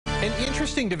An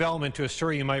interesting development to a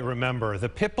story you might remember. The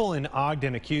pit bull in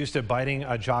Ogden accused of biting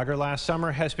a jogger last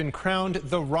summer has been crowned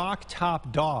the Roc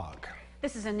Top Dog.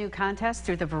 This is a new contest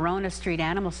through the Verona Street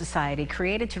Animal Society,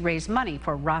 created to raise money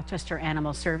for Rochester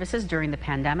Animal Services during the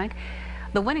pandemic.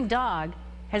 The winning dog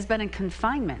has been in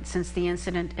confinement since the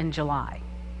incident in July.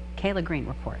 Kayla Green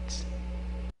reports.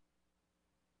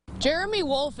 Jeremy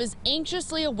Wolf is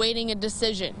anxiously awaiting a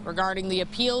decision regarding the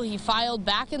appeal he filed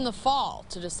back in the fall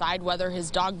to decide whether his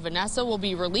dog Vanessa will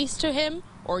be released to him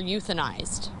or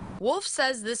euthanized. Wolf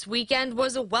says this weekend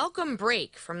was a welcome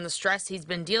break from the stress he's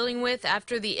been dealing with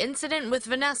after the incident with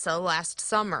Vanessa last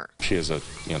summer. She has a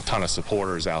ton of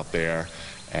supporters out there,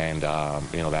 and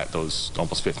those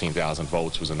almost 15,000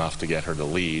 votes was enough to get her to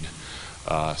lead.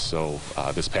 So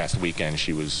this past weekend,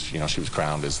 she was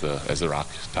crowned as the Roc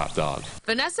Top Dog.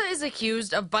 Vanessa is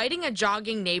accused of biting a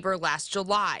jogging neighbor last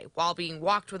July while being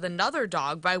walked with another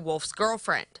dog by Wolf's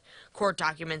girlfriend. Court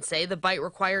documents say the bite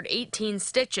required 18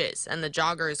 stitches, and the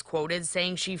jogger is quoted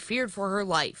saying she feared for her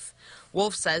life.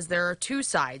 Wolf says there are two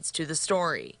sides to the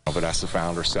story. Vanessa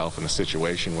found herself in a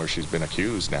situation where she's been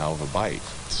accused now of a bite.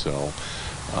 So.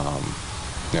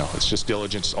 It's just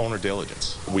diligence, owner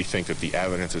diligence. We think that the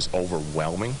evidence is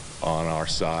overwhelming on our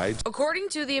side. According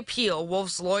to the appeal,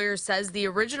 Wolf's lawyer says the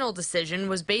original decision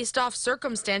was based off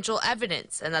circumstantial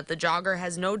evidence and that the jogger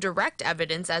has no direct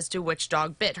evidence as to which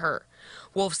dog bit her.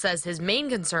 Wolf says his main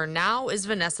concern now is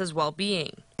Vanessa's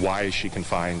well-being. Why is she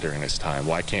confined during this time?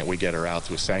 Why can't we get her out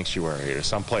to a sanctuary or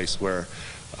someplace where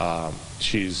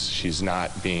she's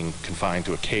not being confined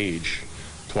to a cage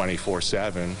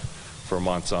 24/7 for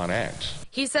months on end?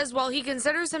 He says while he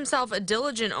considers himself a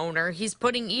diligent owner, he's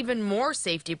putting even more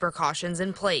safety precautions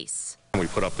in place. We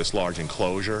put up this large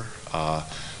enclosure.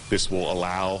 This will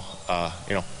allow,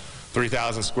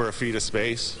 3,000 square feet of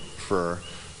space for,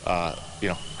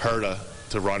 her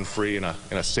to run free in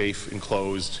a safe,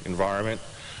 enclosed environment.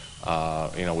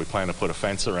 We plan to put a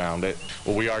fence around it.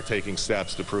 Well, we are taking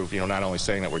steps to prove, not only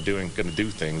saying that we're going to do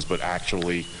things, but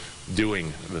actually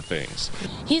doing the things.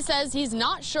 He says he's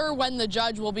not sure when the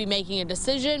judge will be making a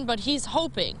decision, but he's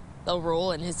hoping they'll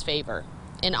rule in his favor.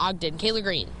 In Ogden, Kayla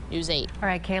Green, News 8. All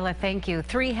right, Kayla, thank you.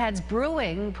 Three Heads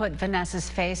Brewing put Vanessa's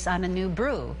face on a new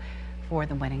brew for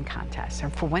the winning contest, or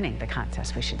for winning the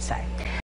contest, we should say.